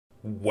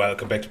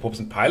Welcome back to Popes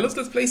and Pilots.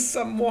 Let's play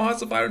some more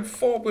Hearts of Iron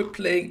 4. We're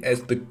playing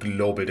as the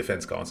Global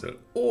Defense Council,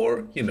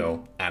 or,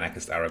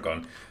 Anarchist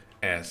Aragon,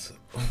 as,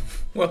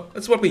 well,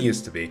 that's what we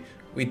used to be.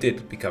 We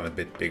did become a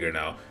bit bigger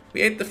now.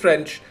 We ate the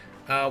French,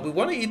 we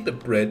want to eat the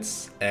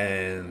Brits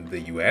and the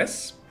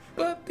US,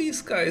 but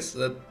these guys,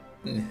 they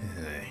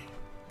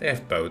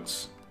have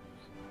boats.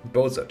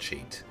 Boats are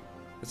cheat.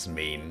 It's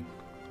mean.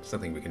 It's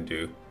nothing we can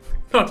do.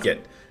 Not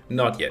yet.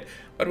 Not yet.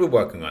 But we're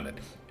working on it.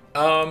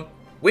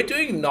 We're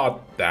doing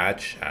not that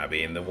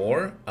shabby in the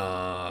war.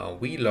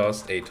 We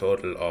lost a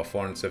total of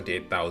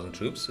 478,000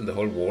 troops in the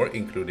whole war,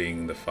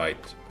 including the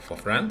fight for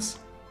France.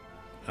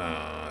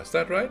 Is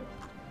that right?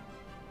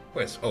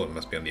 Where's... Oh, it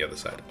must be on the other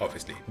side,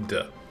 obviously.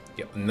 Duh.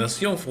 Yeah,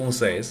 Nation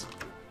Française.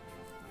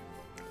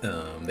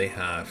 They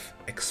have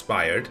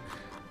expired.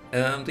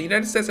 The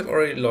United States have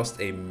already lost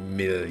a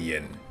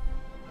million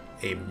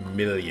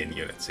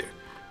units here.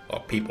 Or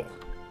people.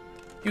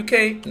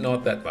 UK,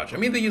 not that much. I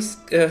mean, the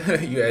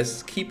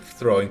US keep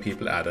throwing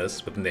people at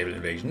us with naval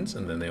invasions,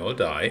 and then they all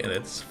die, and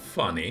it's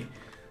funny.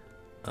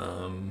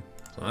 So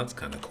that's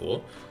kind of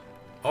cool.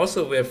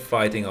 Also, we're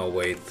fighting our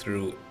way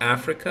through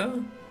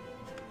Africa,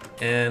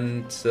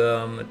 and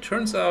it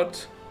turns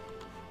out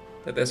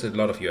that there's a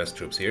lot of US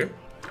troops here,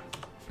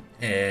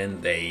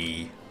 and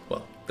they're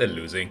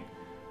losing.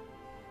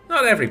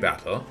 Not every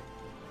battle.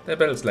 There are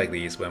battles like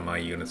these where my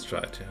units try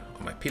to,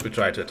 or my people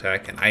try to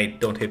attack, and I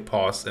don't hit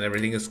pause, and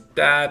everything is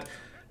bad,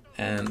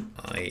 and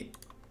I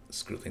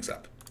screw things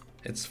up.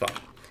 It's fun.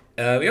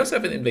 We also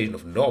have an invasion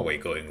of Norway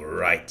going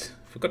right.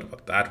 Forgot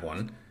about that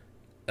one,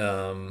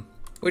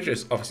 which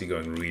is obviously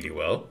going really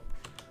well.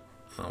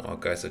 Our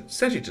guys are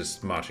essentially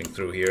just marching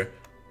through here.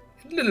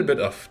 A little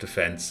bit of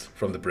defense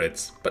from the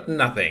Brits, but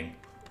nothing.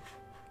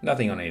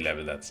 Nothing on any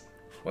level. That's...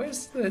 Why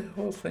is the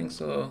whole thing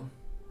so...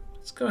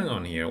 What's going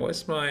on here? Why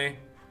is my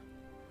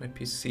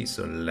PC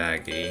so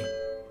laggy?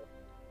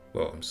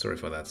 Whoa, I'm sorry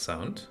for that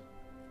sound.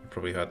 You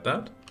probably heard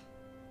that.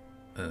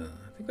 I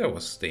think that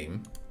was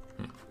Steam.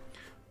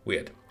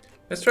 Weird.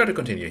 Let's try to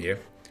continue here.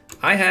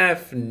 I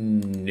have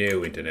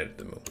no internet at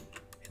the moment.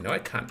 No, I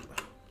can't.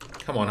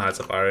 Come on, Hearts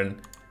of Iron.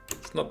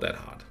 It's not that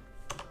hard.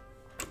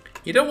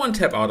 You don't want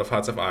to tap out of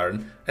Hearts of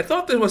Iron. I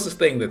thought there was a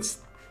thing that's...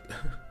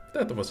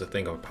 that was a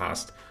thing of the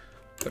past.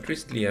 But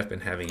recently I've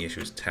been having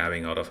issues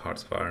tabbing out of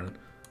Hearts of Iron.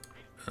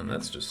 And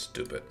that's just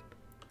stupid.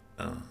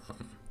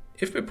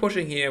 If we're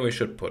pushing here, we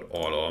should put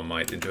all our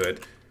might into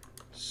it.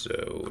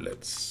 So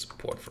let's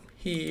port from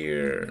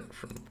here.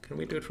 Can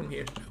we do it from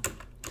here? No.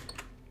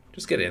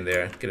 Just get in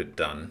there, get it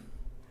done.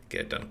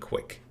 Get it done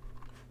quick.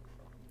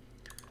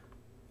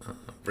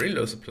 Very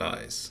low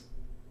supplies.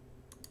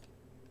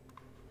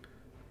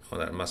 Oh,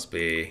 that must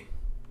be...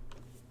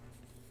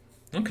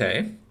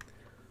 Okay.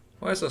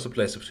 Why is our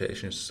supply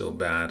situation so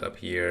bad up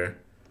here?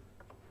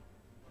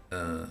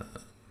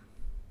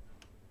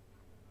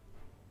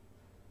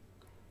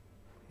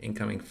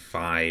 Incoming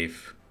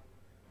 5.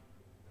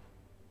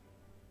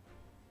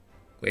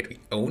 Wait, we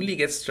only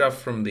get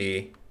stuff from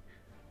the...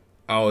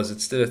 Oh, is it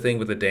still a thing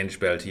with the Danish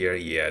belt here?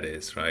 Yeah, it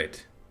is,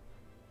 right?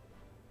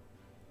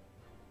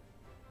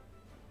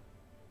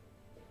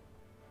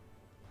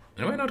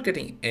 Am I not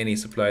getting any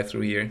supply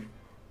through here?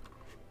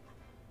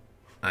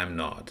 I'm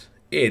not.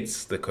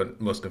 It's the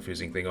most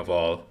confusing thing of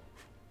all.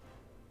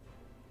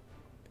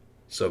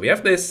 So we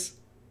have this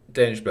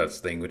Danish belts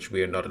thing, which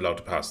we are not allowed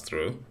to pass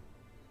through.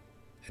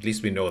 At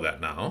least we know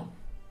that now.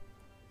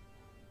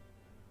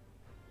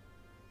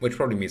 Which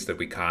probably means that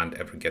we can't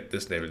ever get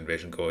this naval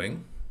invasion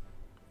going.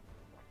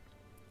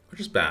 Which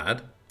is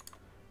bad.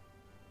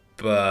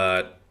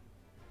 But...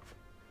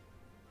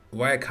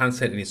 why I can't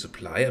send any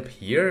supply up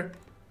here?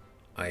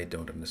 I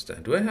don't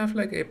understand. Do I have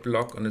like a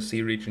block on the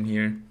sea region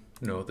here?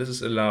 No, this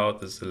is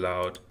allowed, this is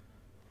allowed.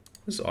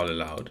 This is all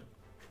allowed.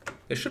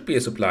 There should be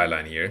a supply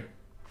line here.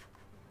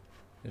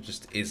 It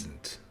just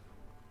isn't.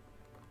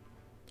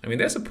 I mean,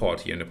 there's a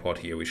port here and a port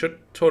here. We should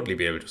totally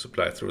be able to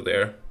supply through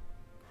there.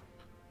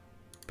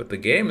 But the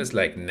game is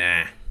like,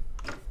 nah.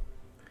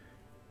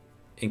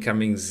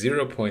 Incoming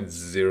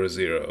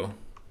 0.00.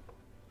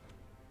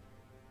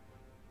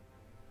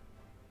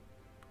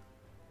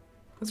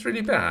 That's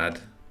really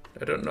bad.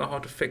 I don't know how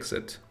to fix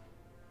it.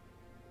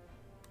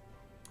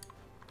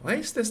 Why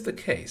is this the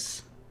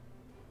case?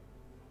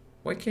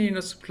 Why can you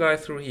not supply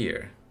through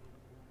here?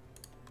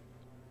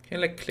 Can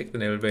I like click the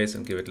naval base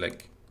and give it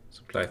like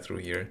supply through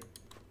here?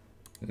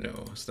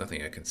 No, it's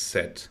nothing I can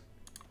set.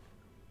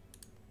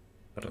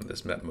 Not on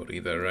this map mode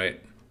either,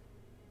 right?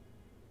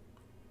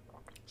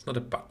 It's not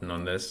a button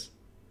on this.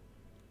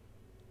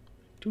 I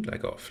do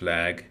like our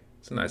flag.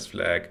 It's a nice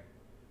flag.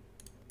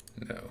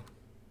 No.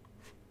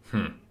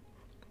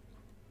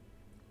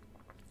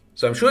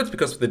 So I'm sure it's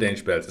because of the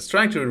Danish belts. It's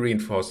trying to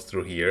reinforce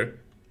through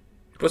here.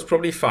 It was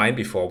probably fine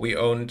before we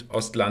owned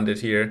Ostlandet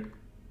here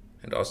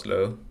and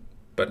Oslo.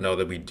 But now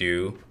that we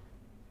do,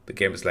 the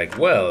game is like,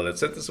 well, let's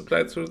set the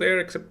supply through there,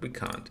 except we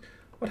can't.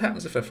 What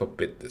happens if I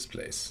forbid this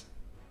place?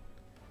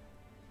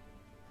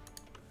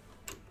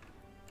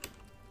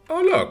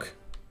 Oh, look.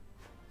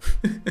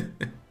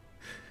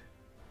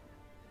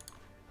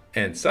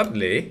 And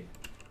suddenly,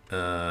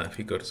 if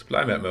you go to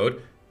supply map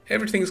mode,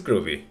 everything's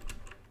groovy.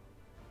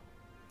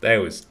 That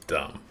was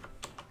dumb.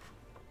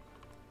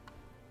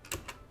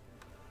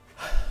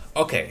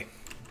 Okay,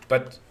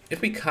 but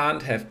if we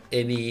can't have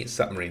any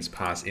submarines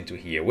pass into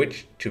here,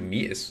 which to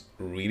me is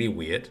really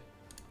weird,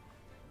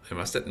 I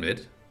must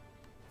admit.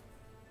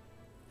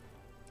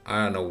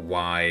 I don't know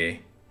why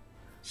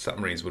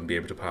submarines wouldn't be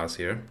able to pass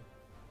here.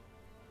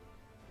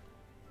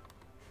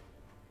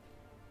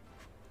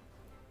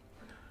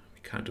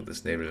 We can't do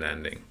this naval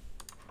landing.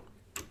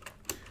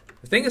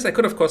 The thing is, I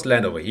could of course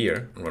land over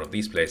here in one of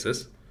these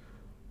places,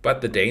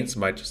 but the Danes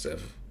might just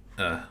have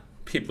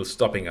people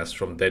stopping us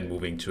from then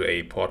moving to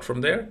a port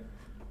from there,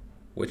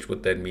 which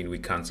would then mean we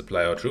can't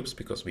supply our troops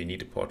because we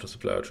need a port to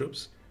supply our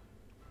troops,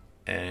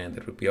 and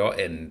that would be our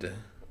end.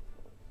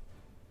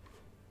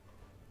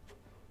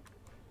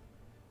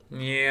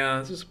 Yeah,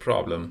 this is a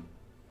problem.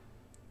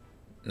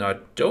 Now, I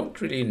don't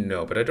really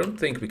know, but I don't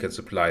think we can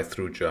supply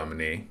through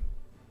Germany.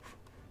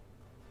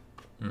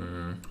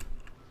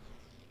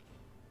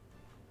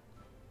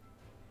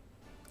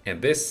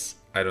 And this,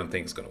 I don't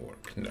think is gonna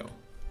work, no.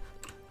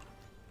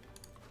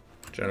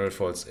 General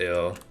falls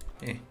ill.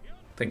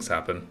 Things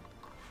happen.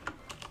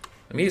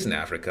 I mean, he's in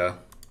Africa.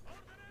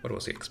 What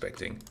was he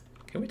expecting?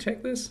 Can we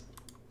check this?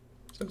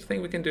 Is that a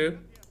thing we can do?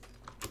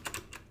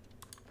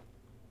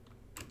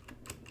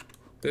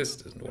 This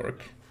doesn't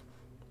work.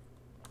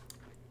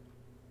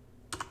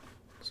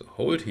 So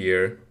hold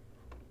here.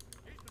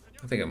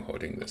 I think I'm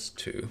holding this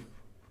too.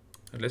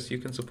 Unless you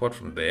can support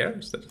from there,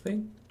 is that a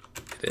thing?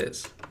 It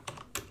is.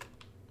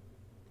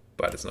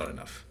 But it's not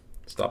enough.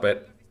 Stop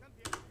it.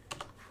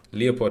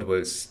 Leopard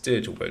will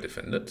still too well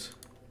defended.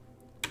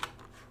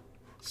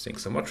 Sink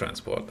some more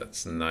transport,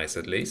 that's nice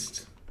at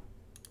least.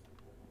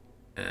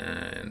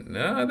 And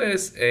now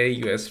there's a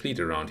US fleet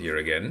around here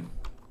again.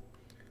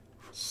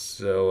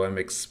 So I'm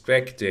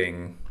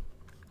expecting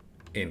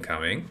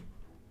incoming.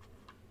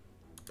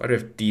 But we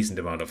have decent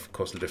amount of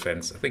coastal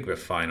defense. I think we're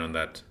fine on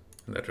that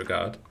in that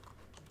regard.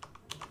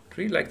 I'd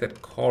really like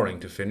that coring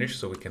to finish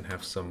so we can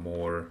have some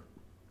more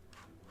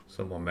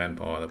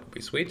manpower. That would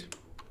be sweet.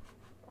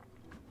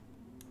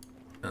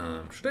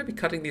 Should I be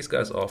cutting these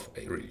guys off?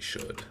 I really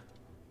should.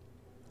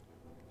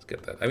 Let's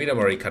get that. I mean, I'm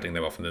already cutting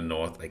them off in the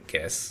north, I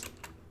guess.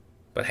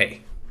 But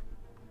hey,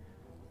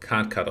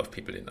 can't cut off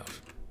people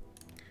enough.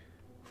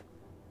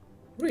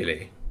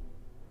 Really?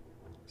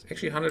 There's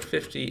actually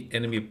 150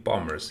 enemy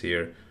bombers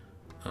here.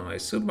 I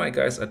assume my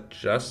guys are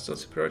just on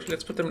superiority.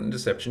 Let's put them in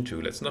deception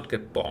too. Let's not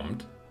get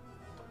bombed.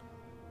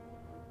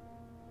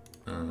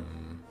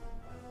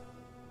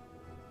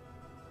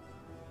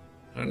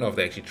 I don't know if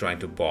they're actually trying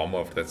to bomb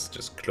or if that's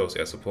just close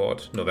air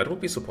support. No, that would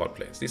be support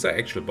planes. These are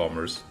actual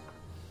bombers.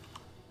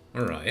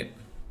 Alright.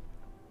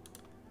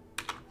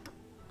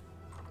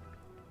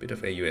 Bit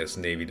of a US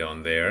Navy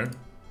down there.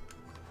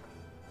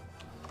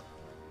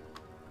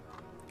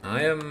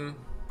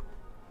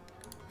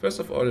 First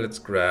of all, let's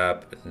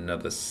grab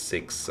another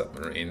 6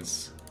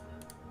 submarines.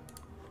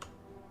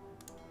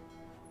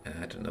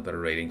 Add another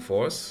raiding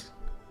force.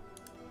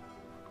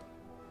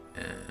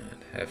 And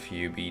have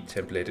you be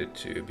templated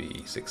to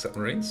be 6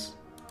 submarines.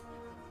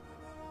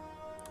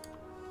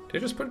 Did I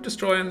just put a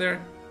destroyer in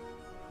there?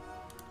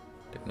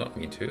 Did not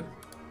mean to.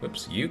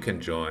 Whoops, you can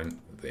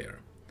join there.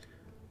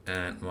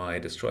 And my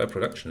destroyer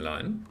production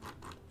line.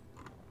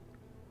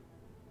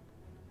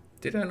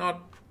 Did I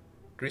not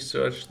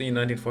research the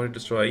 1940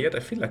 destroyer yet? I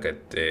feel like I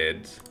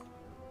did.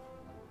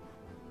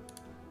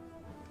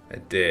 I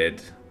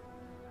did.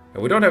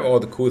 And we don't have all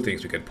the cool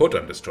things we can put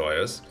on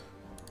destroyers,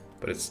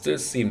 but it still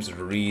seems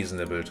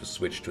reasonable to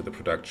switch to the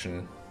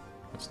production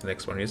once the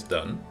next one is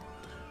done.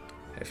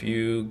 Have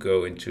you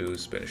go into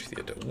Spanish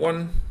Theater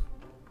 1,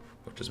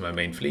 which is my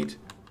main fleet.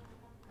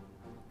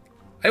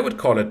 I would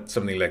call it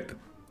something like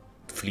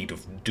the Fleet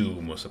of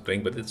Doom or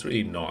something, but it's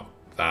really not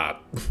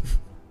that.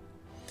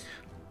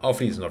 Our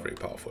fleet is not very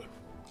powerful.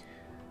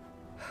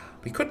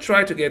 We could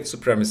try to get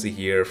supremacy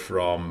here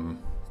from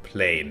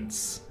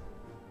planes.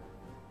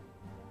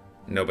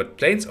 No, but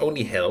planes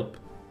only help.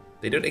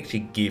 They don't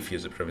actually give you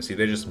supremacy,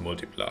 they just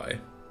multiply.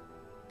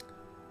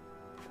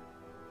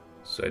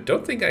 So I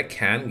don't think I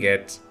can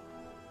get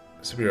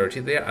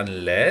superiority there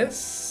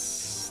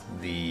unless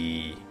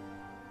the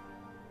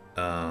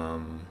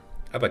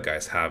other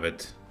guys have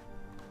it.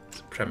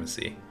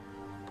 Supremacy.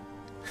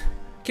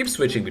 Keep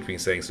switching between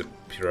saying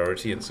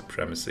superiority and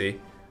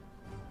supremacy.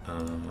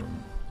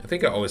 I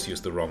think I always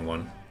use the wrong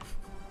one.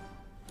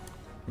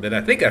 Then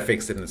I think I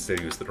fixed it and still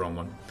used the wrong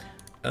one.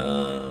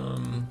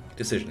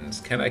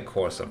 Decisions. Can I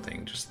core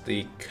something? Just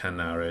the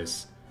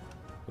Canaries,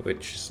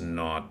 which is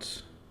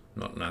not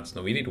nuts.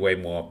 No, we need way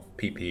more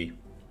PP.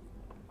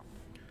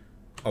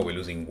 Oh, we're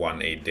losing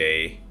 1 a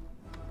day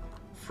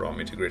from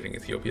integrating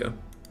Ethiopia.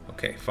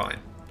 Okay, fine.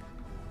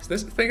 Is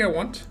this the thing I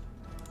want?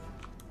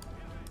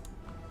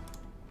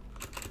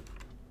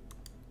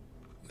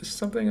 This is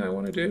something I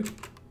want to do.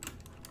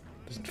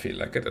 Doesn't feel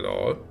like it at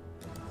all.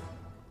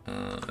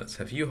 Let's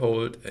have you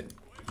hold and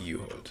you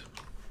hold.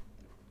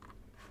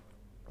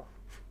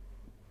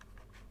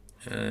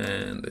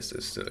 And this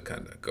is still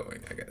kind of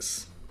going, I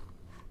guess.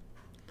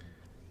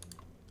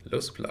 Low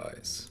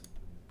supplies.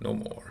 No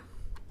more.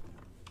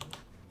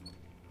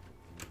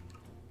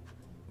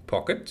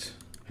 Pocket.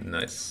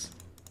 Nice.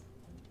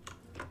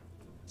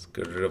 Let's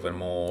get rid of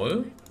them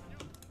all.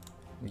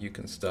 You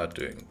can start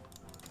doing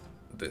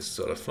this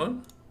sort of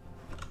fun.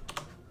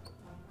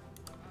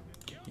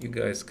 You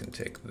guys can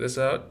take this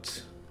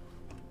out.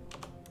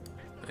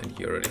 And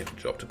you already have a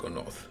job to go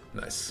north.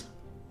 Nice.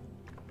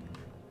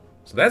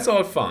 So that's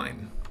all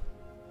fine.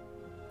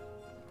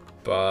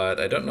 But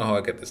I don't know how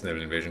I get this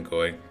naval invasion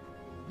going.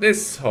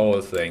 This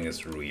whole thing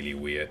is really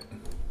weird.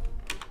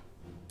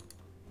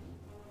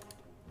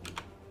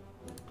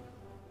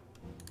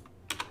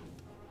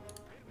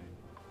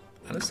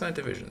 Unassigned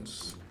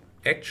divisions.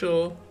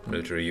 Actual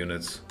military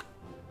units.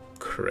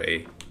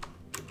 Cray.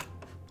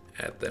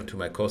 Add them to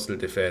my coastal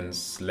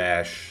defense /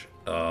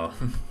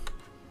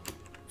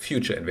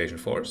 future invasion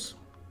force.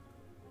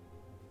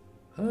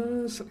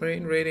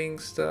 Submarine raiding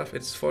stuff.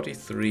 It's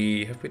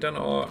 43. Have we done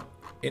our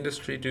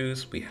industry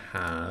dues? We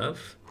have.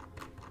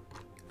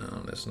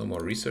 There's no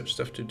more research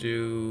stuff to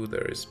do.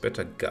 There is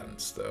better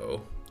guns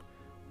though.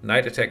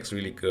 Night attack's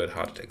really good.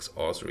 Heart attack's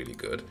also really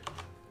good.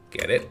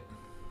 Get it?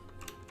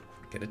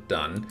 Get it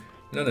done.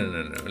 No.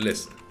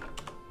 Listen.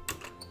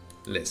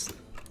 Listen.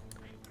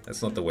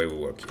 That's not the way we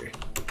work here.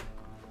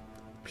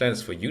 Plan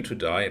is for you to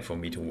die and for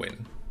me to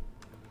win.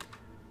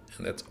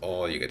 And that's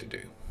all you get to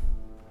do.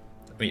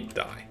 I mean,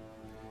 die.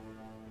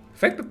 The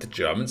fact that the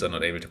Germans are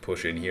not able to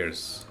push in here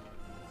is...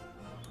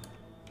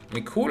 I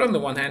mean, cool on the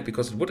one hand,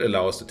 because it would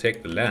allow us to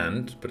take the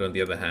land, but on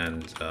the other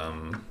hand,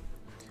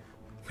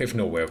 we have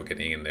no way of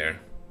getting in there.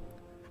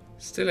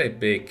 Still a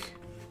big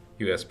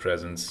US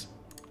presence.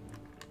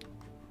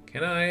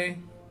 Can I...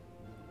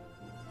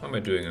 How am I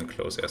doing on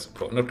close air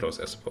support? Not close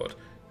air support.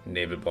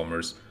 Naval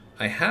bombers.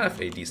 I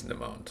have a decent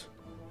amount.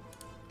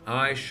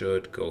 I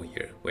should go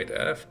here. Wait,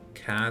 I have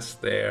Cas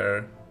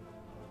there.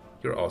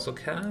 You're also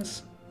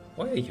Cas?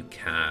 Why are you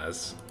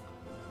Cas?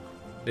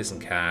 Listen,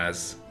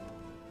 Cas.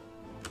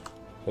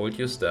 Hold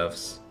your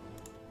stuffs.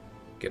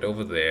 Get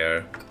over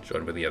there.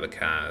 Join with the other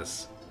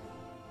Cas.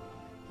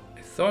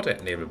 I thought I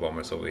had naval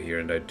bombers over here,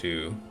 and I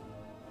do.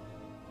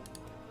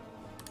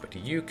 But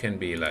you can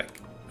be like,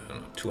 I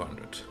don't know,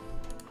 200.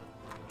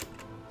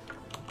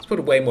 Let's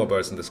put way more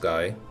birds in the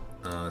sky.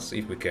 See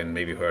if we can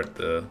maybe hurt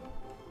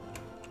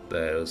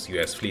those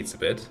US fleets a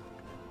bit.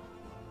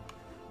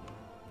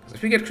 Because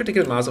if we get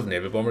critical mass of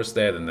naval bombers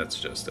there, then that's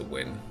just a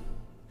win.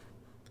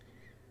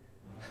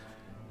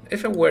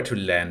 If I were to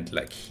land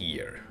like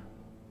here,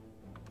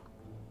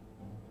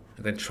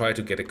 and then try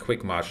to get a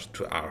quick march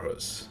to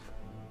Aarhus,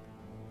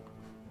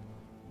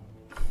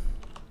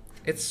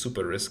 it's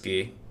super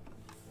risky.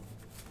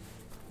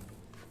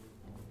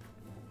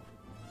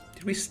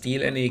 Did we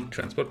steal any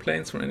transport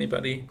planes from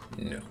anybody?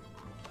 No.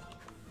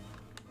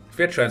 If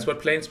we had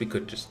transport planes, we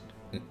could just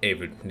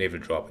naval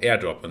drop,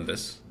 airdrop on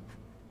this.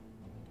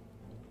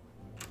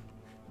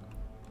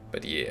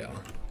 But yeah.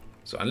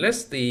 So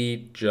unless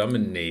the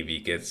German Navy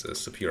gets a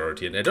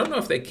superiority, and I don't know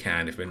if they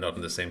can if we're not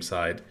on the same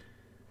side,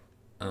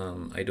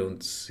 I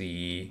don't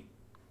see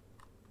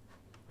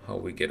how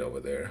we get over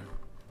there.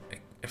 I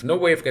have no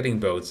way of getting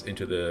boats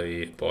into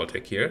the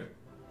Baltic here.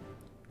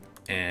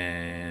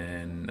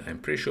 And I'm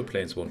pretty sure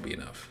planes won't be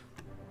enough.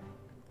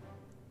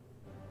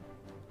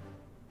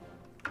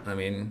 I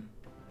mean,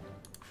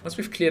 once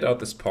we've cleared out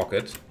this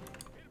pocket,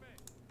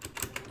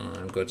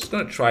 I'm just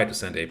going to try to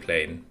send a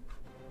plane,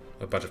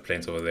 a bunch of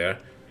planes over there.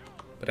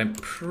 But I'm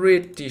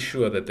pretty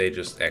sure that they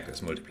just act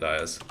as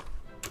multipliers.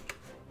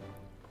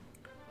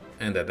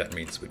 And that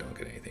means we don't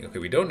get anything. Okay,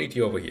 we don't need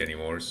you over here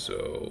anymore,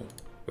 so...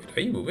 Wait,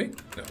 are you moving?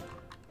 No.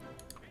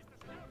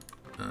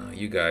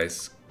 You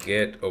guys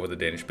get over the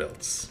Danish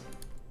belts.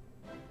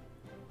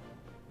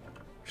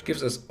 Which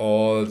gives us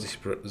all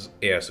the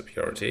air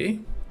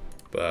superiority.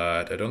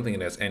 But I don't think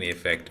it has any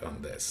effect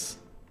on this.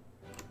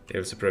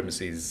 Air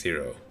supremacy is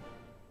 0.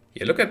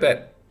 Yeah, look at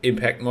that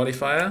impact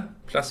modifier.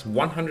 Plus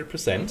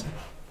 100%.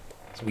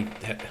 So we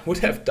would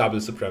have double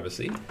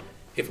supremacy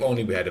if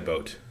only we had a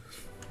boat.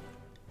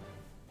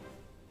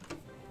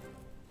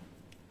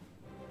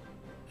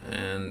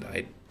 And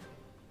I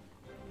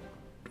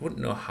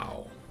wouldn't know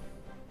how.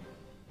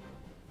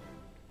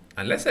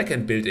 Unless I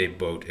can build a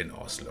boat in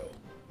Oslo.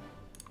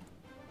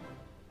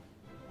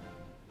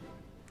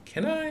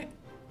 Can I?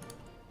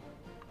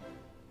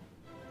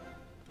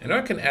 I know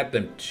I can add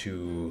them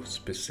to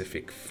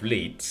specific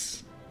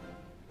fleets.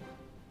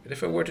 But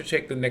if I were to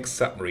take the next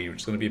submarine,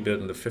 which is going to be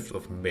built on the 5th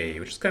of May,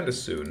 which is kind of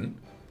soon,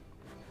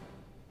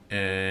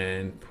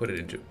 and put it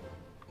into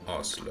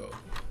Oslo.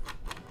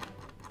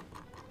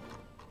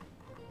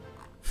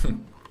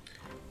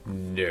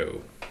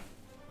 No.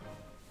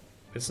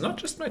 It's not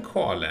just my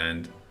core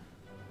land.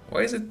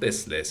 Why is it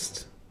this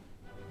list?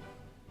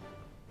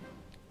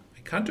 I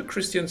can't do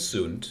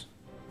Kristiansund.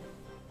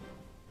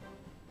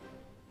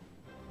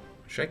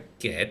 Which I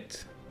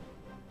get.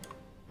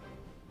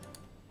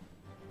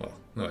 Well,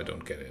 no, I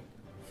don't get it.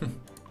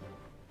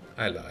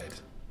 I lied.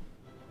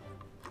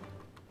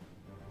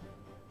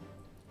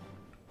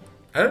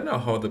 I don't know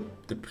how the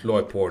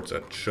deploy ports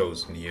are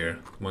chosen here.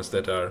 Ones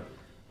that are...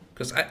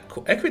 Because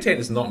Aquitaine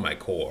is not my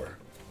core.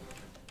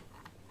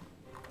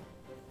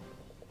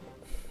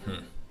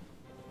 I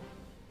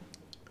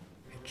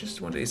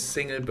just want a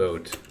single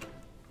boat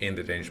in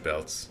the Danish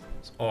belts.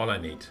 That's all I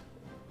need.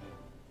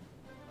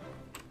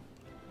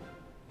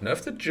 Now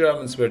if the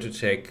Germans were to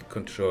take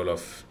control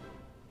of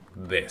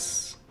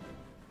this,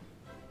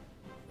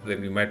 then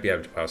we might be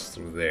able to pass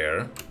through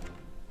there.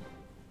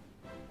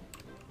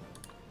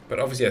 But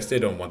obviously I still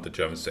don't want the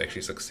Germans to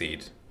actually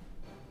succeed.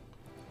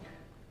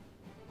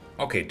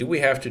 Okay, do we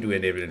have to do a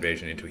naval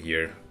invasion into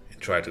here and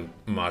try to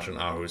march on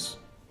Aarhus?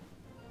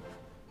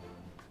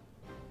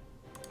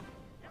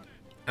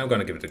 I'm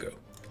gonna give it a go.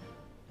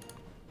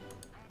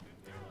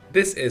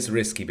 This is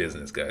risky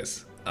business,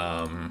 guys.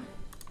 I'm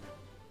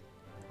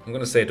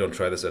gonna say don't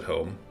try this at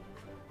home.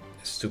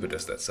 As stupid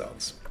as that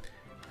sounds.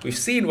 We've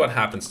seen what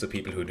happens to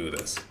people who do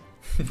this.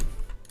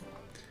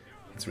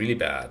 It's really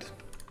bad.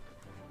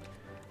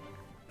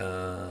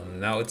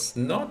 Now it's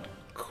not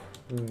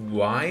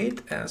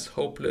quite as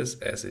hopeless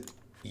as it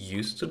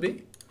used to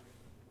be.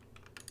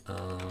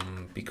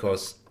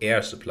 Because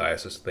air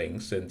supplies this thing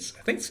since,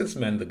 I think since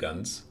Man the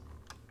Guns.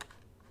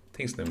 I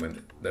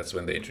think that's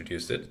when they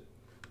introduced it.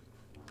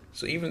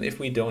 So even if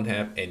we don't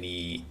have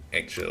any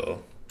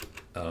actual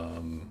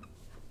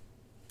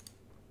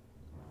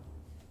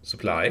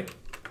supply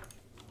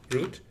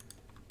route,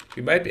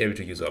 we might be able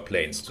to use our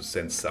planes to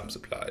send some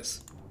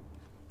supplies.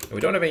 And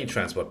we don't have any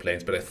transport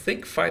planes, but I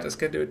think fighters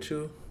can do it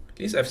too. At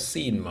least I've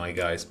seen my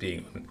guys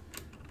being on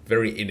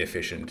very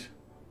inefficient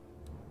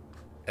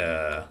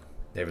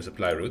naval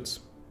supply routes.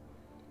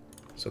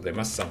 So they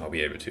must somehow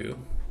be able to.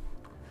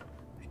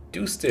 I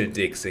do still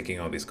dig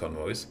sinking all these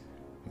convoys.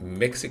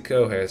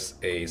 Mexico has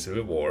a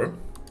civil war,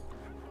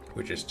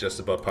 which is just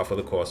about par for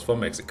the course for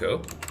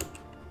Mexico.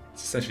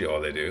 It's essentially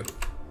all they do.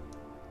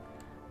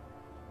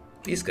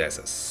 These guys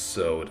are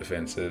so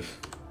defensive.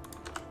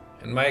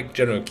 And my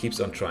general keeps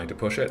on trying to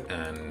push it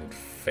and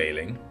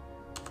failing.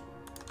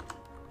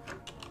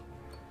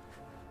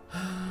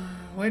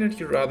 Why don't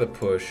you rather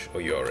push? Oh,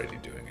 you're already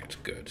doing it.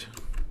 Good.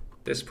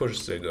 This push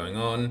is still going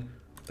on.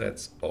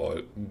 That's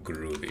all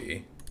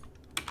groovy.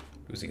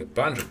 Losing a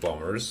bunch of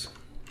bombers.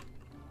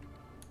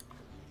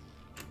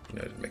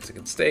 United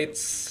Mexican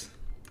States.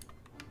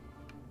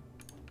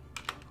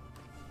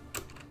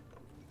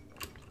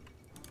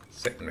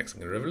 Second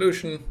Mexican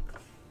Revolution.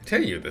 I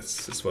tell you,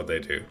 this is what they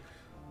do.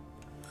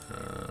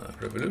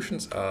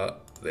 Revolutions are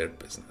their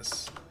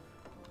business.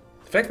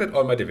 The fact that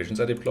all my divisions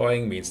are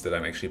deploying means that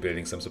I'm actually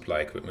building some supply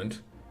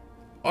equipment.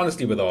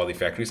 Honestly, with all the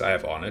factories I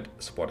have on it,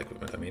 support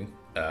equipment, I mean,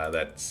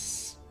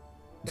 that's...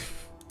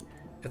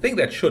 I think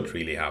that should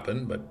really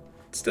happen, but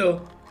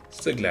still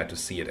glad to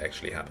see it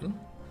actually happen.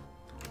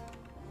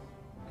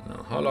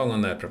 Now, how long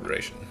on that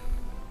preparation?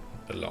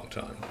 A long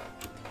time.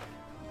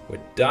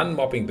 We're done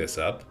mopping this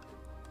up,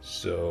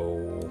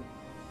 so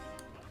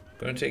I'm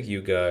gonna take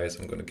you guys,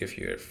 I'm gonna give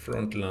you a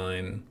front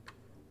line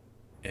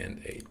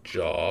and a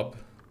job.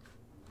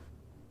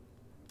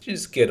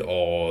 Just get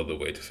all the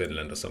way to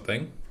Finland or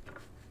something.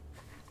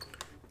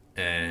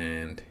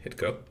 And hit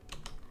go.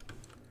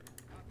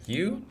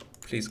 You,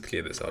 please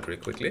clear this out real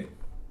quickly.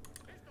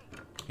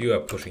 You are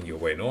pushing your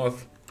way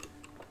north.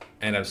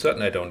 And I'm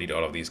certain I don't need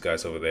all of these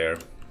guys over there.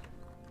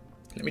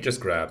 Let me just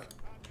grab,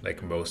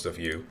 like most of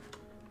you.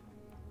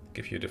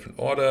 Give you a different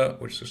order,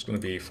 which is just going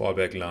to be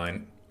fallback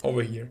line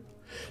over here.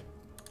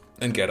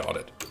 And get on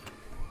it.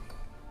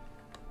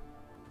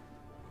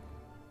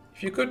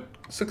 If you could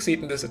succeed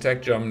in this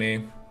attack,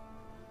 Germany,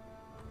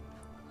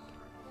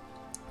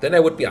 then I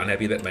would be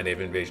unhappy that my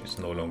naval invasion is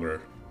no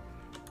longer...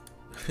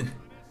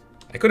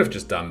 I could have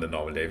just done the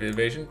normal naval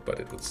invasion, but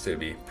it would still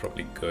be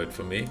probably good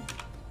for me.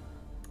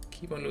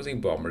 Keep on losing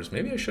bombers.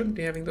 Maybe I shouldn't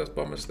be having those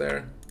bombers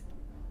there.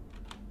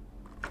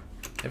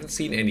 I haven't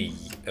seen any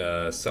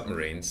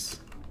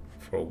submarines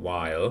for a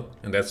while,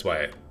 and that's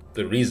why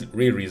the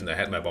real reason I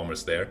had my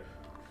bombers there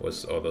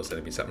was all those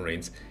enemy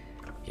submarines.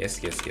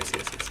 Yes.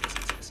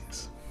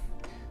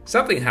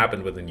 Something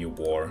happened with the new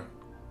war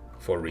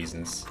for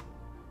reasons.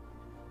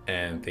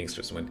 And things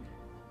just went...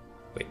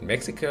 Wait,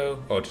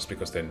 Mexico? Oh, just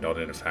because they're not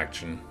in a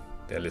faction.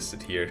 They're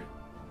listed here.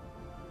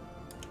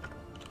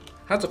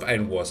 Hearts of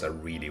Iron Wars are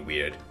really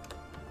weird.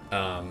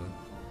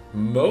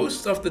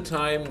 Most of the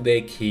time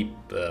they keep...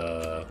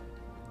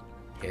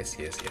 Yes.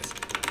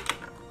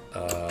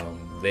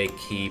 They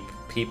keep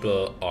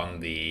people on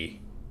the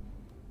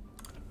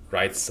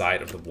right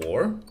side of the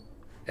war,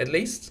 at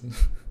least.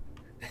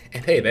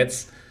 And hey,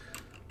 that's...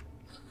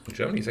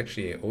 Germany's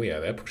actually... Oh yeah,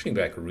 they're pushing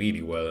back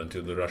really well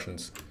into the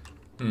Russians.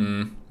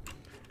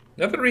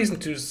 Another reason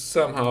to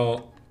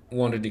somehow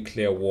want to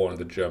declare war on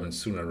the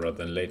Germans sooner rather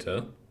than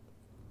later.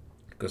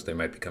 Because they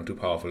might become too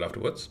powerful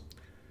afterwards.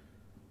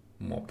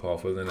 More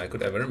powerful than I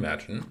could ever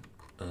imagine.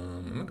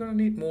 Am I gonna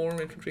need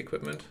more infantry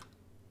equipment?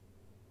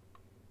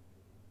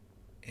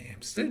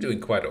 I'm still doing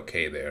quite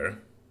okay there.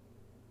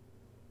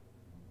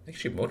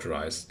 Actually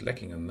motorized,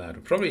 lacking on that.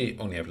 We probably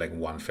only have like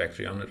one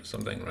factory on it or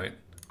something, right?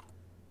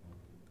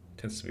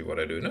 Tends to be what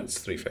I do. No, it's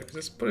 3 factories.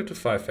 Let's put it to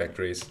 5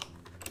 factories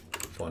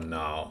for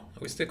now. Are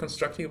we still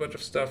constructing a bunch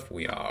of stuff?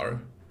 We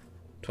are.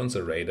 Tons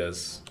of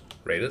raiders.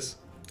 Raiders?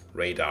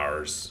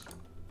 Radars.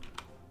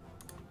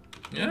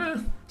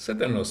 Yeah, said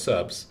there are no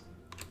subs.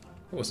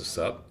 What was a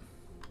sub?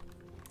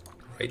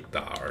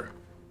 Radar.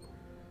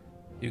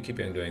 You keep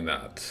on doing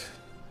that.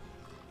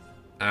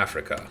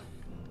 Africa.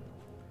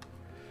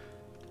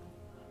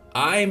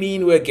 I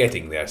mean, we're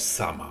getting there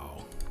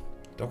somehow.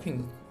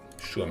 Docking?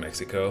 Sure,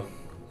 Mexico.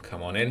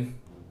 Come on in.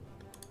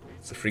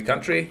 It's a free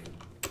country.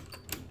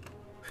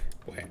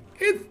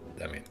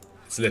 I mean,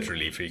 it's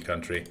literally a free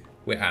country.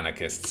 We're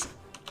anarchists.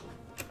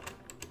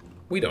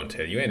 We don't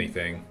tell you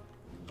anything.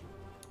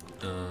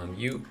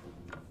 You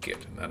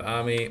get in that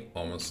army.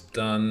 Almost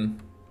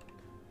done.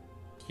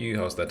 You,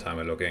 how's that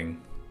timer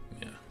looking?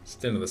 Yeah,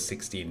 still another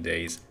 16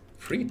 days.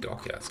 3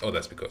 dockyards. Oh,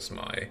 that's because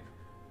my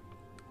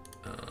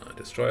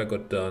destroyer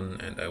got done,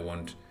 and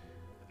I'm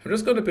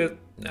just gonna build.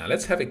 Now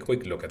let's have a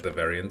quick look at the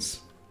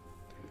variants.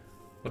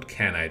 What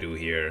can I do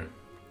here?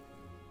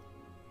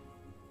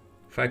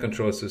 Fire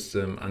control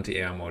system,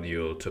 anti-air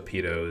module,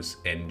 torpedoes,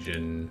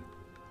 engine.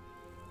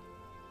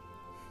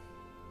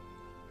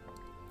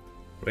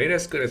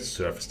 Radar's good at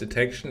surface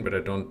detection, but I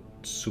don't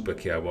super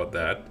care about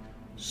that.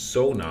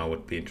 Sonar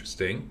would be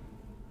interesting.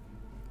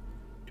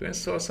 Do I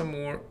install some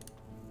more?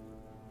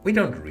 We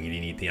don't really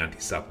need the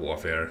anti-sub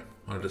warfare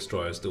on the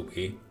destroyers, do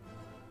we?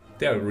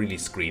 They are really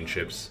screen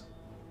ships.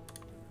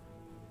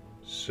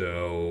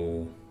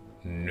 So,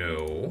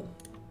 no.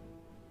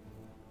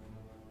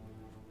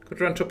 Could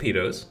run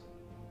torpedoes.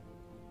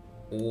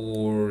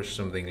 Or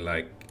something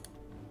like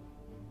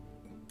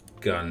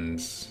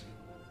guns.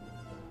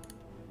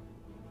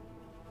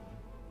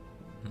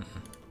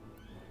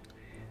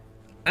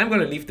 I'm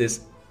gonna leave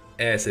this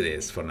as it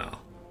is for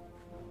now.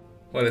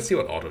 Well, let's see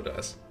what auto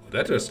does.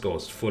 That just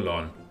goes full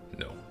on.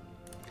 No.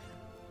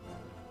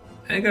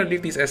 I'm gonna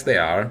leave these as they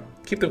are.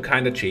 Keep them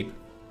kinda cheap.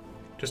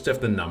 Just to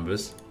have the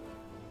numbers.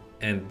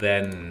 And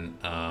then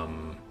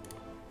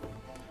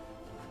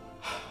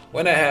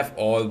when I have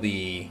all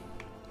the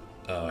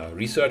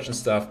research and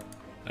stuff,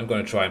 I'm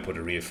gonna try and put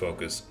a real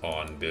focus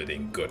on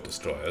building good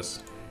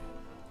destroyers.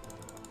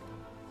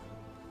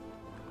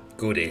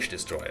 Goodish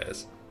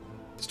destroyers.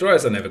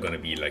 Destroyers are never gonna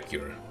be like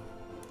your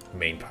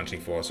main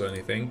punching force or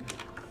anything,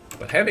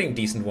 but having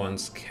decent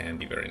ones can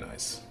be very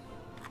nice.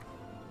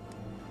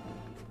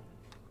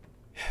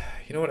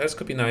 You know what else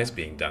could be nice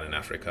being done in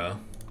Africa?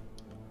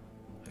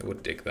 I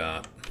would dig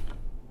that.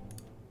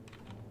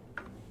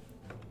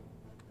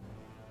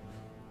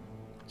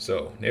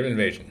 So, naval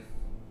invasion.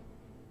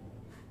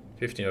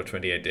 15 or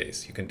 28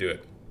 days. You can do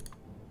it.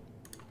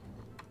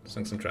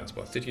 Sunk some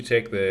transports. Did you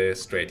take the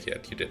strait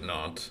yet? You did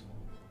not.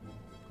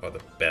 Or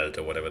the belt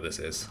or whatever this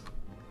is.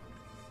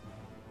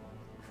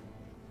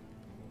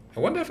 I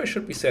wonder if I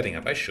should be setting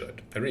up. I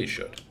should. I really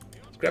should.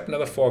 Let's grab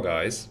another 4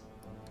 guys.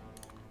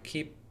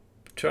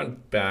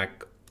 Turn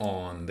back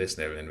on this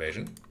naval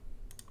invasion.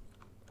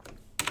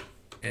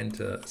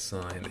 Enter,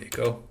 assign, there you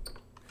go.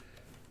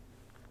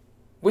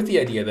 With the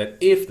idea that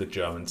if the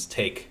Germans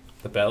take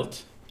the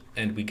belt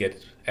and we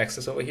get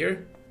access over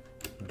here,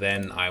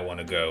 then I want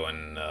to go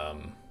and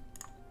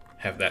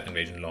have that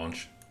invasion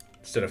launch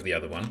instead of the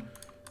other one.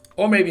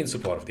 Or maybe in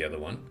support of the other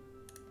one.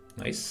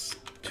 Nice.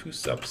 2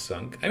 subs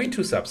sunk. I mean,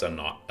 2 subs are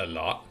not a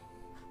lot.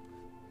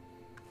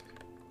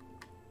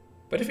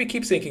 But if we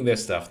keep sinking their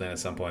stuff, then at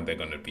some point they're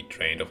going to be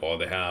drained of all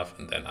they have,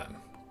 and then I'm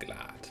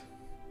glad.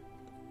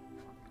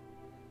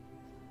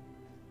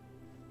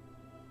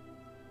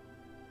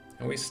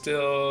 Are we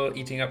still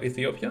eating up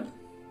Ethiopia?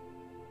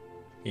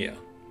 Yeah.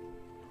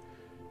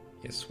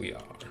 Yes, we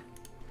are.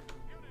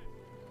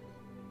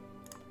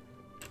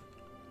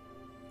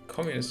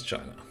 Communist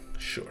China.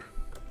 Sure.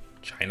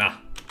 China.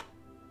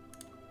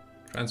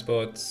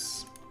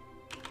 Transports.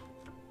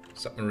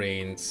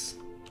 Submarines.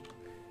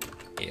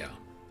 Yeah.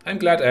 I'm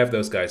glad I have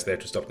those guys there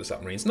to stop the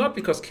submarines. Not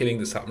because killing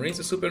the submarines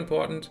is super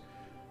important,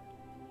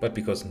 but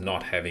because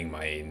not having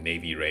my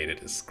navy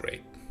raided is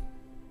great.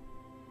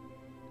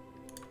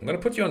 I'm gonna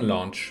put you on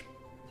launch.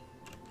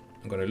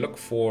 I'm gonna look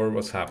for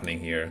what's happening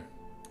here.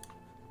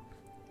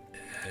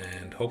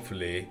 And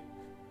hopefully...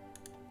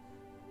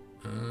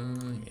 yeah,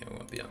 I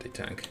want the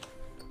anti-tank.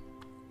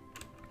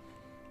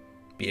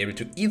 Be able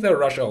to either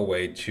rush our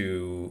way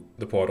to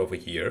the port over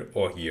here,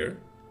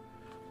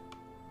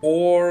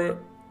 or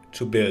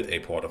to build a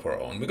port of our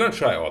own. We're gonna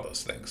try all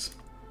those things.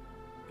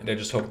 And I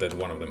just hope that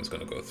one of them is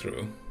gonna go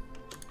through.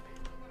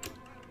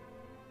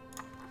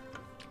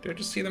 Did I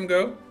just see them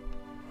go?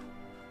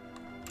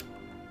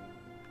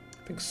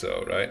 I think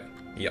so, right?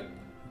 Yep.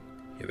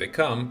 Here they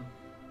come.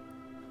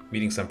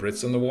 Meeting some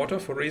Brits on the water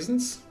for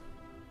reasons.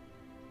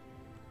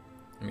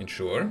 I mean,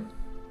 sure.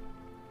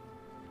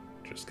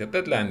 Just get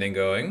that landing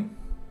going.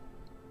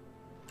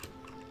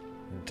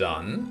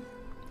 Done.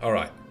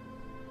 Alright.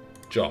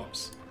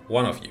 Jobs.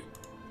 One of you.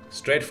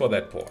 Straight for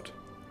that port.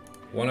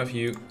 One of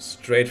you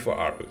straight for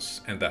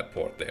Aarhus and that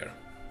port there.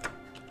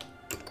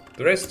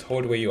 The rest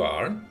hold where you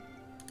are.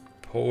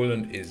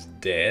 Poland is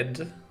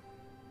dead.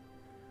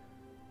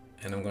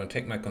 And I'm going to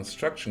take my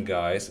construction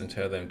guys and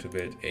tell them to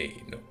build a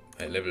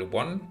level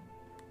 1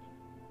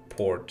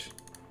 port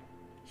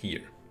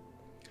here.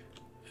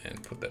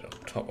 And put that on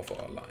top of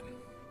our line.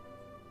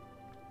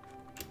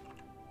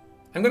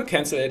 I'm going to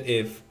cancel it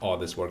if all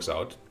this works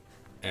out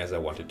as I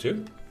wanted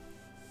to.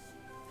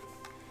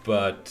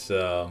 But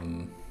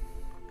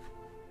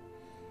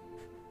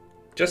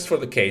just for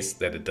the case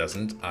that it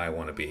doesn't, I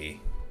want to be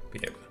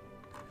able.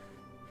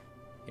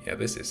 Yeah,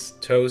 this is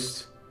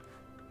toast.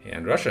 Yeah,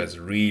 and Russia is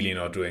really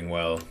not doing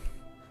well.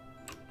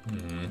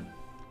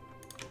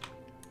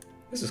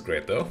 This is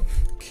great though.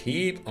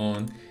 Keep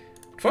on.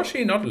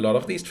 Unfortunately, not a lot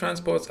of these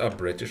transports are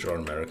British or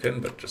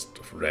American, but just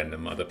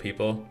random other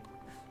people.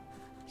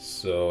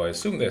 So I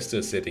assume they're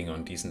still sitting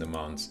on decent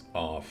amounts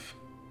of...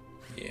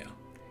 Yeah.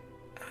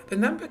 The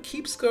number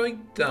keeps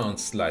going down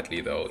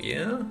slightly though.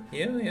 Yeah.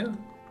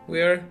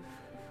 We're...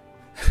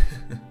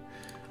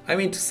 I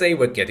mean, to say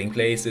we're getting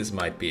places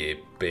might be a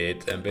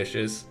bit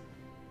ambitious.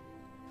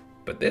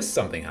 But there's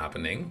something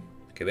happening.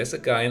 Okay, there's a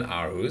guy in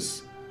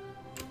Aarhus.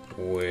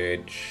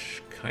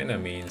 Which kind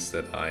of means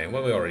that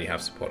well, we already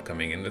have support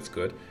coming in. That's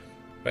good.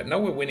 Right, now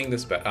we're winning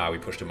this battle. We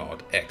pushed him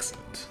out.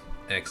 Excellent.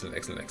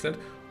 Excellent.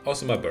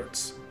 Also my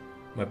birds.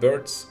 My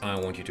birds, I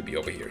want you to be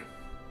over here.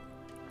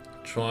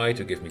 Try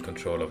to give me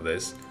control of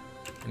this.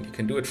 And you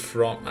can do it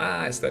from...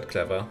 is that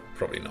clever?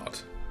 Probably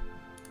not.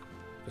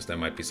 Because there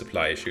might be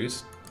supply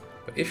issues.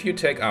 But if you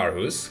take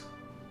Aarhus...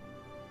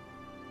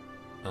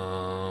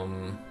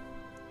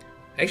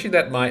 actually,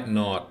 that might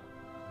not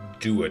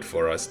do it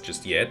for us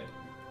just yet.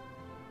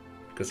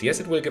 Because yes,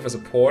 it will give us a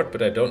port,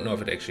 but I don't know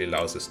if it actually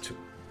allows us to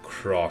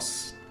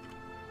cross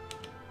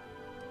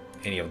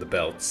any of the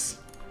belts.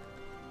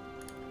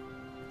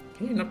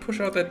 Can you not push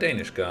out that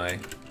Danish guy?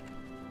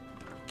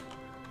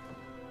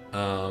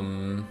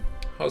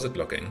 How's it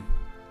looking?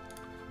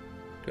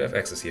 Do I have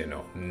access here?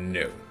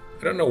 No.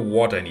 I don't know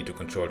what I need to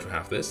control to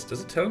have this.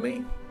 Does it tell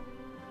me?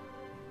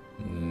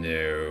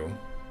 No.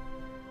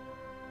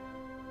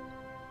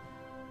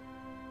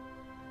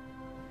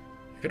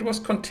 If it was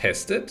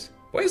contested?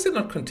 Why is it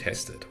not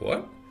contested?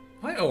 What?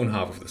 I own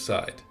half of the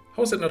side.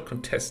 How is it not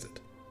contested?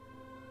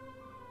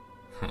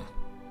 Huh.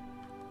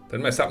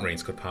 Then my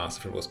submarines could pass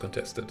if it was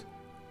contested.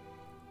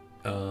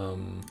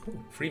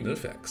 Free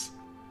Milfax.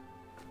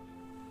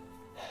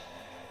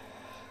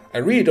 I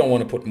really don't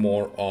want to put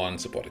more on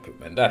support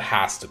equipment. That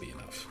has to be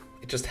enough.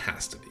 It just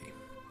has to be.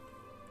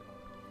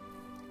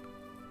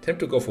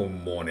 Attempt to go for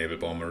more naval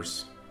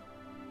bombers.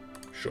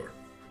 Sure.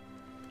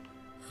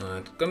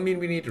 It's gonna mean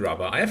we need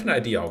rubber. I have an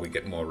idea how we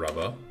get more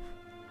rubber.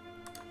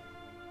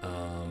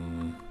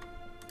 And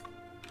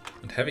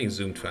having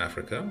zoomed to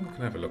Africa, we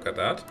can have a look at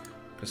that.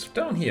 Because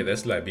down here,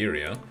 there's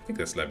Liberia. I think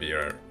that's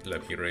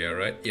Liberia,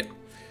 right? Yeah.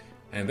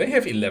 And they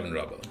have 11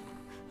 rubber.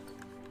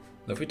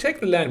 Now, if we take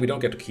the land, we don't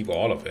get to keep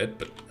all of it.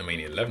 But, I mean,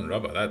 11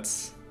 rubber,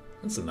 that's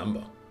a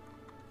number.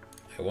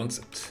 I want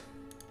it.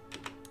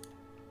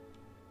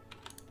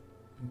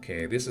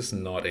 Okay, this is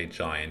not a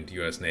giant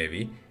US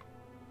Navy.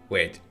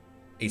 Wait.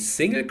 A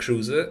single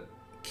cruiser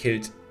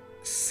killed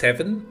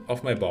 7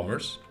 of my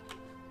bombers?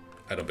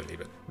 I don't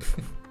believe it.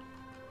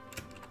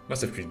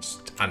 Must have been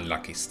just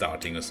unlucky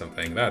starting or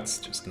something. That's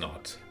just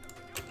not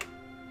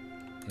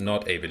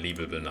a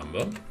believable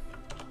number.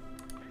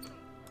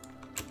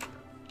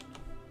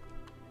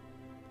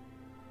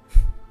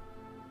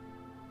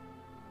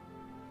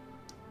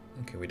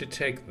 Okay, we did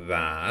take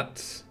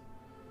that.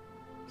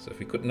 So if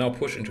we could now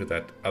push into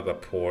that other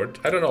port.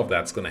 I don't know if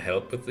that's going to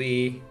help with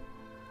the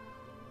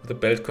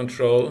belt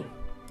control.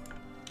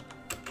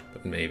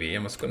 But maybe.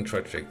 I'm just going to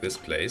try to take this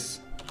place.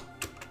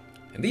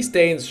 And these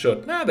Danes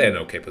should... they're in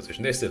okay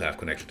position. They still have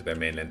connection to their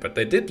mainland. But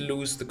they did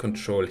lose the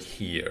control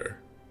here.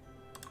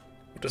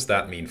 What does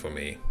that mean for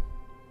me?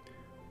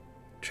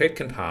 Trade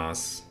can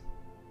pass.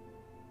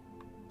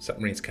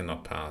 Submarines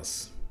cannot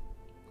pass.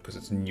 Because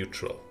it's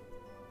neutral.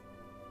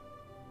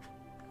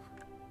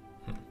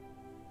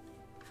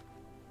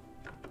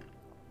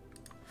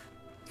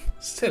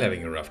 Still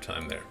having a rough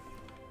time there.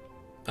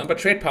 But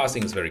trade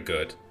passing is very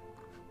good.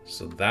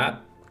 So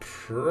that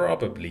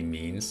probably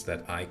means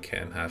that I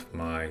can have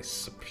my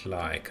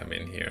supply come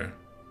in here.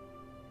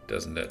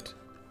 Doesn't it?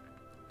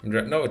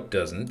 No, it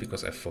doesn't,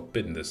 because I've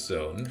forbidden this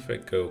zone. If I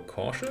go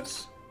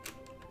cautious,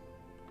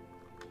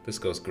 this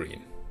goes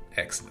green.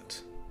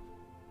 Excellent.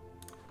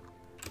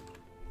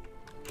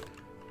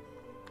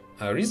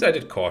 The reason I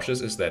did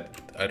cautious is that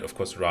I'd of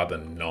course rather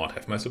not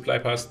have my supply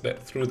pass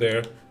through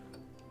there,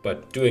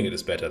 but doing it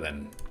is better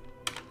than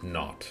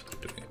not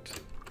doing it.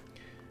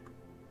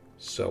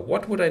 So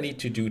what would I need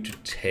to do to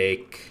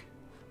take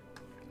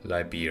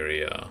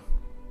Liberia?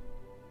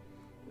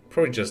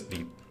 Probably just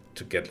need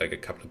to get like a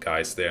couple of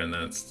guys there and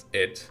that's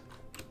it.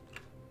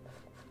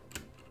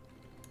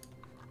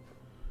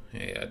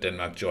 Yeah,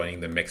 Denmark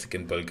joining the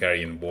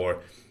Mexican-Bulgarian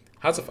war.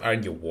 Hearts of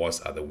Iron, your wars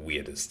are the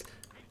weirdest.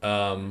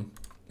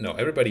 No,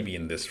 everybody be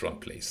in this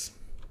front, please.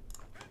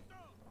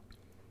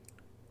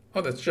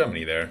 Oh, that's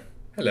Germany there.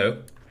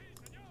 Hello.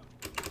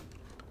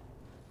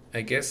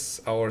 I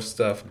guess our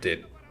stuff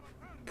did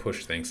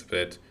push things a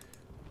bit.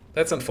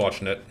 That's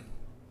unfortunate.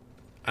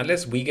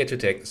 Unless we get to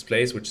take this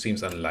place, which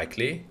seems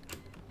unlikely,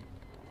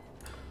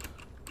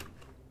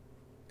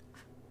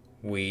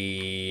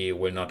 we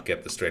will not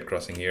get the straight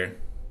crossing here.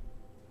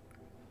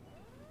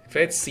 If I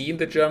had seen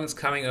the Germans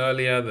coming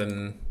earlier,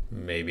 then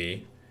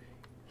maybe.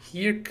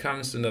 Here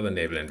comes another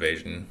naval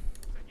invasion.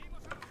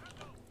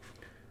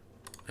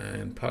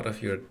 And part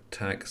of your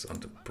attack is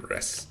onto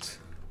Brest.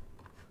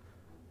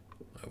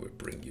 I will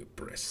bring you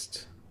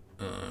Brest.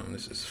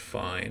 This is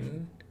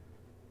fine.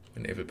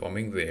 Naval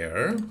bombing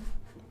there.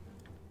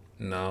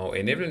 Now,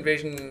 a naval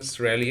invasion is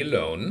rarely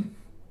alone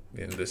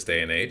in this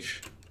day and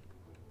age.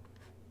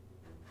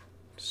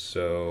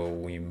 So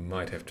we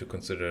might have to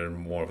consider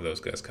more of those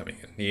guys coming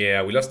in.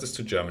 Yeah, we lost this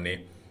to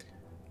Germany.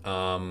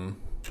 So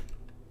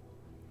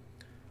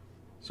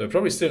we're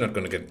probably still not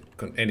going to get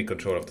any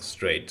control of the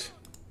strait.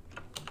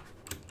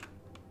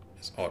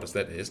 As odd as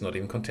that is, not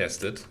even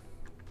contested.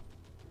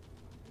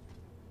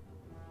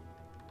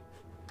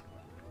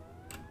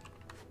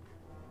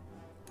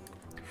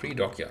 3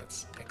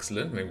 dockyards.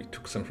 Excellent. Maybe we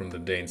took some from the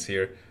Danes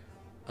here.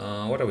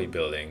 What are we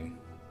building?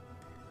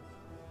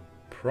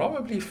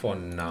 Probably for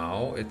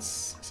now,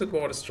 is it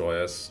war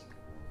destroyers?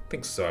 I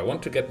think so. I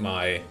want to get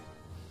my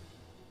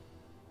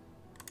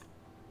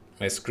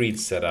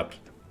screeds set up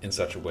in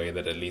such a way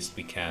that at least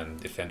we can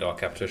defend our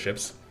capital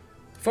ships.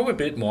 Before we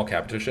build more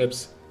capital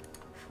ships,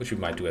 which we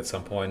might do at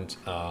some point,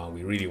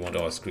 we really want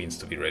our screens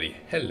to be ready.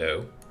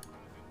 Hello.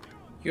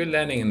 You're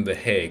landing in The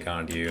Hague,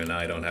 aren't you? And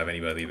I don't have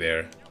anybody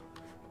there.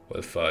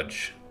 Well,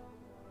 fudge.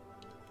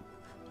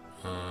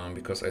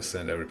 Because I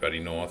sent everybody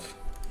north.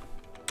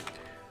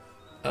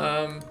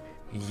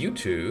 You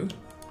 2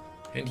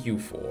 and you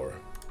 4.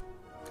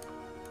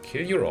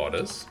 Kill your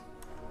orders.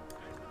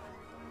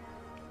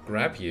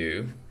 Grab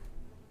you.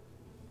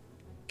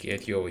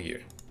 Get you over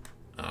here.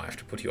 I have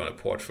to put you on a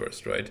port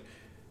first, right?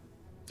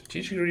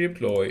 Strategically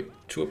redeploy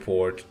to a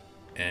port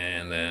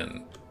and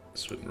then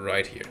swim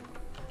right here.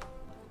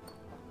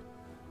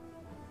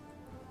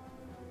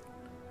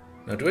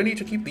 Now, do I need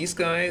to keep these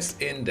guys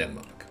in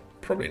Denmark?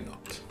 Probably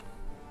not.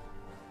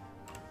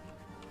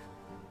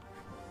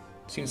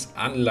 Seems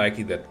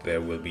unlikely that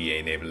there will be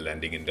a naval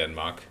landing in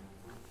Denmark.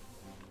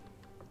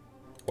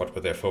 What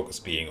with their focus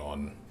being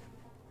on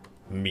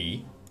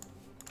me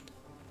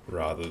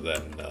rather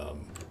than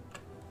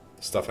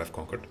stuff I've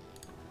conquered.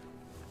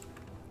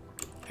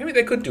 I mean,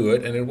 they could do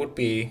it, and it would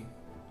be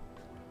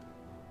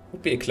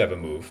a clever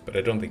move, but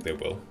I don't think they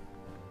will.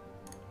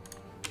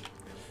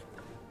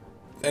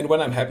 And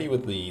when I'm happy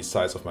with the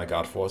size of my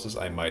guard forces,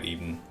 I might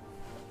even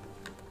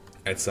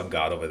add some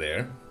guard over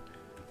there.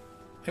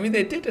 I mean,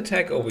 they did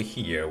attack over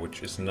here,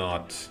 which is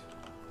not...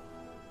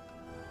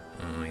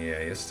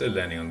 yeah, you're still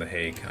landing on The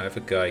Hague. I have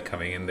a guy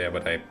coming in there,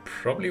 but I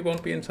probably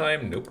won't be in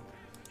time. Nope.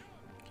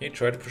 Can you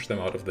try to push them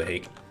out of The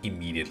Hague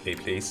immediately,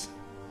 please?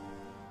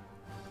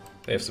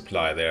 They have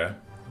supply there.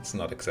 It's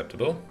not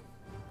acceptable.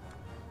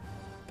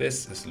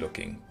 This is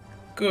looking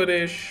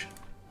goodish.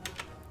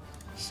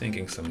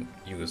 Sinking some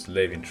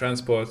Yugoslavian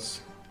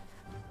transports.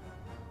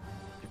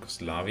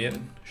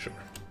 Yugoslavian? Sure.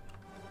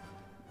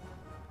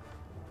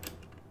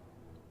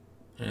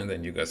 And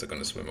then you guys are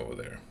gonna swim over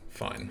there.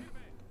 Fine.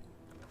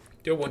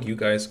 Do I want you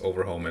guys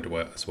over home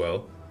as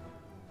well?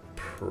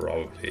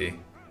 Probably.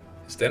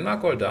 Is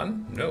Denmark all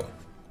done? No.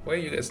 Where are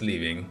you guys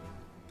leaving?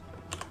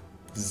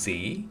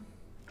 Z.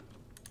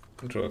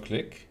 Control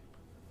click.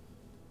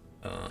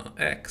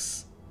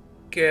 X.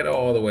 Get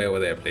all the way over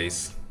there,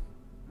 please.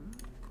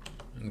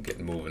 And get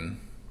moving.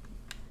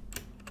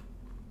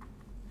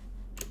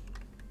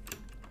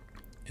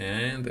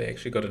 And they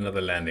actually got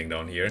another landing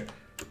down here.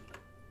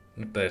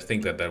 Not that I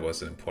think that that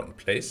was an important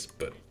place,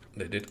 but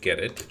they did get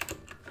it.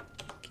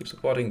 Keep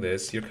supporting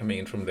this. You're coming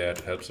in from there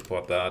to help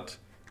support that.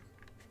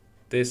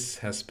 This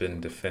has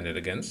been defended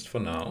against for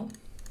now.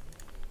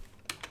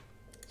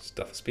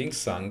 Stuff is being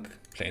sunk.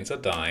 Planes are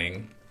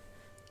dying.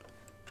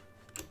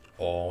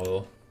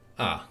 All...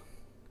 I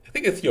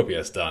think Ethiopia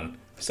is done.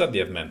 We suddenly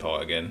have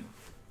manpower again.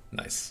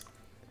 Nice.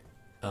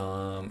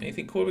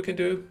 Anything cool we can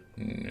do?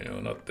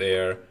 No, not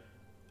there.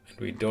 And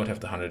we don't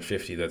have the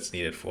 150 that's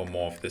needed for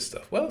more of this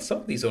stuff. Well, some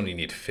of these only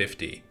need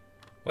 50.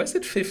 Why is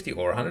it 50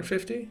 or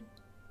 150?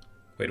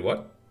 Wait,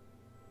 what?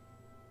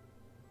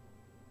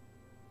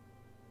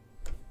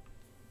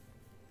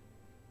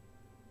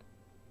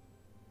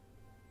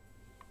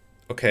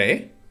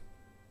 Okay.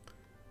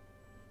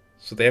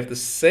 So they have the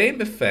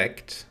same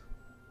effect.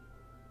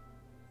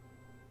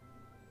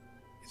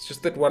 It's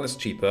just that one is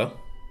cheaper.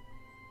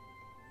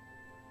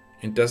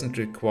 It doesn't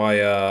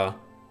require...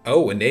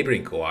 Oh, a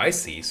neighboring core, I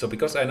see. So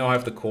because I now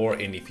have the core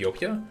in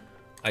Ethiopia,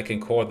 I can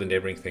core the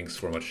neighboring things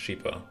for much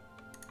cheaper.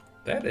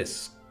 That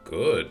is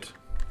good.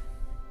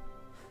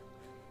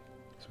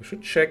 So we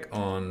should check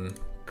on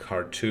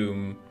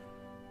Khartoum.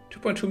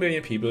 2.2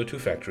 million people, 2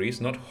 factories,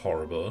 not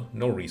horrible,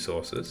 no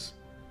resources.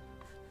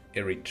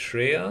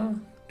 Eritrea,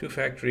 2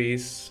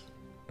 factories,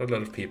 not a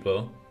lot of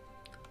people,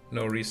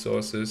 no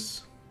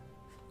resources,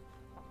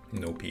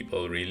 no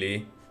people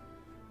really.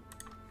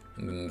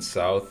 And then the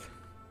south,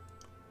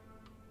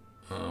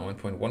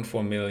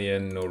 1.14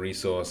 million, no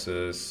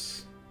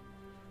resources.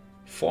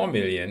 4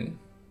 million,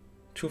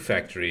 2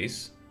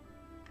 factories,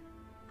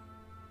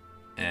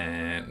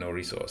 and no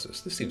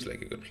resources. This seems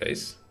like a good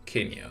place.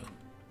 Kenya.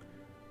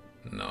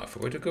 Now, if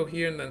I were to go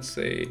here and then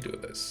say, do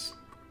this,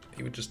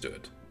 he would just do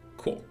it.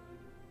 Cool.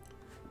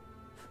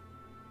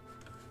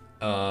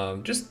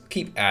 Just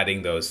keep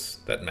adding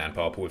that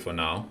manpower pool for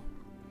now.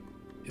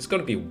 It's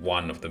going to be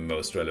one of the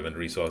most relevant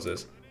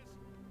resources.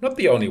 Not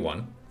the only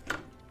one.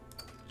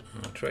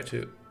 I'll try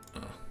to...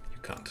 Oh, you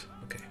can't.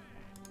 Okay.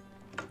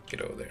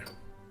 Get over there.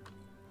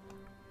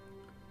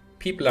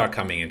 People are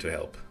coming in to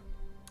help.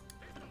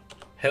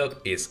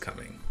 Help is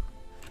coming.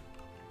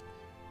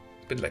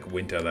 A bit like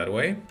winter that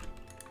way.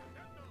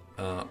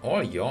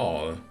 All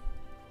y'all...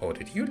 Oh,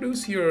 did you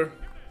lose your...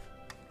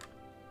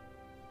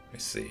 Let me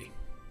see.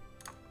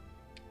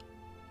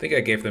 I think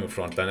I gave them a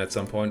front line at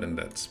some point, and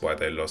that's why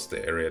they lost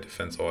the area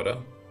defense order.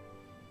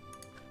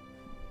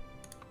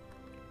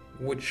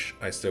 Which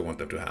I still want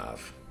them to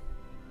have.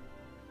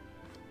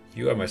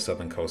 You are my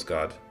Southern Coast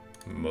Guard,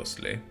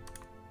 mostly.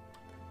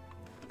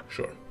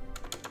 Sure.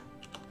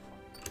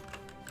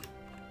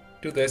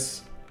 Do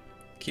this.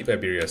 Keep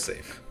Iberia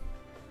safe.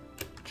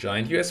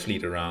 Giant US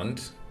fleet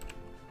around.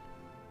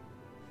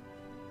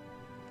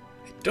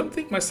 I don't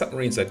think my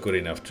submarines are good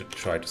enough to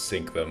try to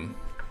sink them.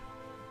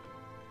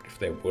 If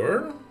they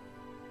were,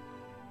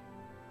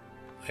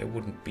 I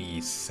wouldn't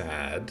be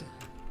sad.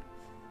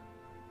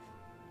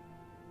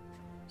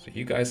 So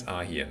you guys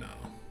are here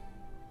now.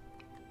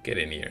 Get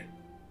in here.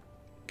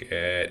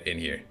 Get in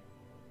here.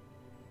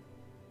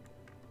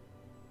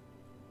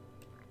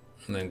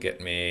 And then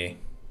get me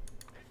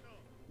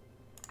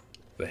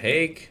The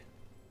Hague.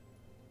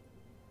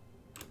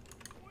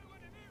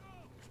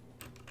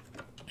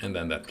 And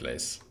then that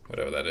place,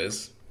 whatever that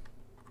is.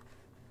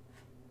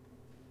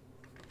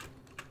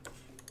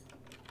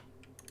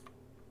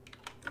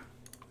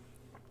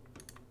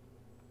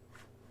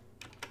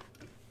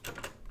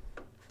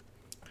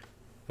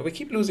 But we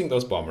keep losing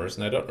those bombers,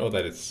 and I don't know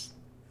that it's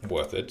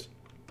worth it.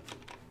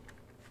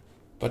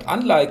 But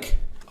unlike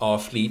our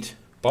fleet,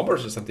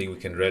 bombers are something we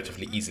can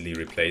relatively easily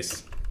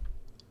replace.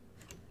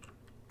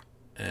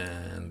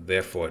 And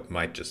therefore it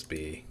might just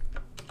be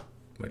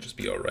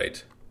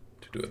alright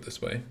to do it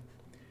this way.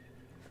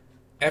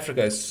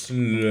 Africa is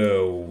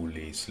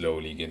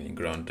slowly getting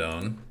ground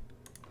down.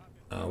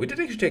 We did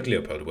actually take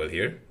Leopoldville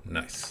here.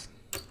 Nice.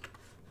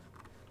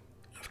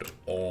 After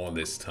all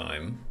this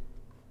time.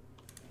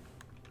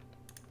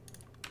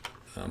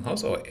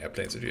 How's our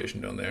airplane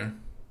situation down there?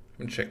 I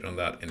haven't checked on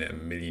that in a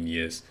million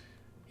years.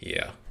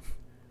 Yeah.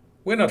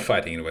 We're not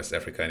fighting in West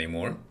Africa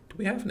anymore. Do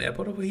we have an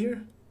airport over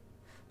here?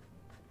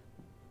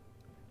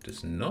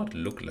 Does not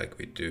look like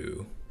we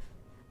do.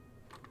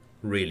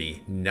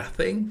 Really?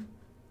 Nothing?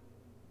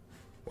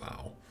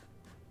 Wow.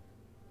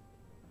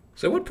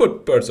 So I would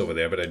put birds over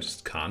there, but I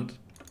just can't.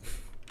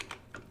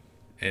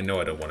 And no,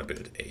 I don't want to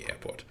build an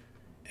airport.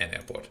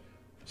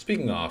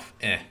 Speaking of,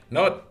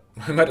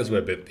 I might as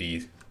well build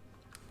the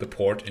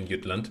port in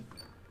Jutland.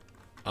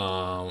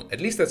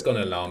 At least that's going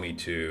to allow me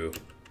to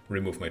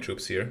remove my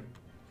troops here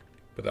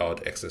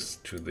without access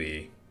to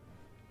the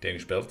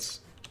Danish belts.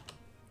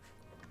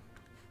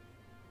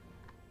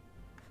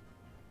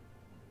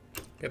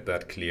 Get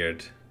that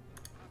cleared.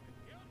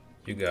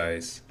 You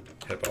guys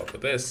help out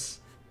with this.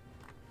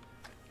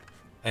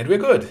 And we're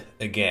good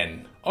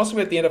again. Also,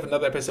 we're at the end of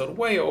another episode,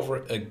 way over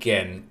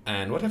again.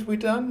 And what have we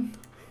done?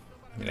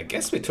 I mean, I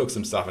guess we took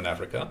some stuff in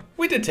Africa.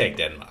 We did take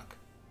Denmark.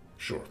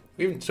 Sure.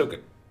 We even took a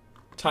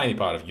tiny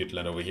part of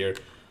Jutland over here.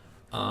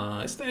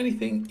 Is there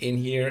anything in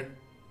here?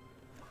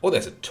 Oh,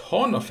 there's a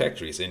ton of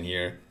factories in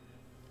here.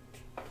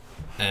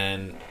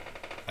 And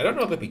I don't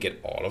know that we get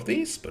all of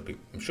these, but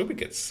I'm sure we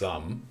get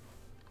some.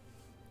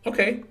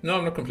 Okay, no,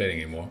 I'm not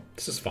complaining anymore.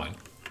 This is fine.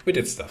 We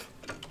did stuff.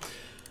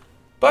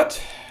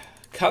 But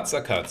cuts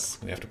are cuts.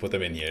 We have to put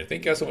them in here.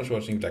 Thank you guys so much for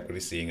watching. Like what you're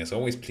seeing. As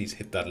always, please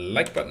hit that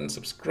like button.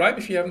 Subscribe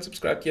if you haven't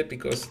subscribed yet,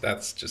 because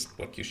that's just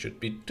what you should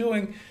be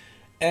doing.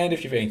 And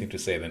if you have anything to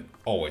say, then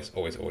always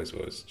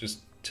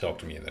just talk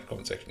to me in that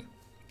comment section.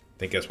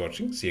 Thank you guys for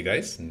watching. See you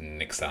guys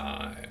next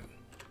time.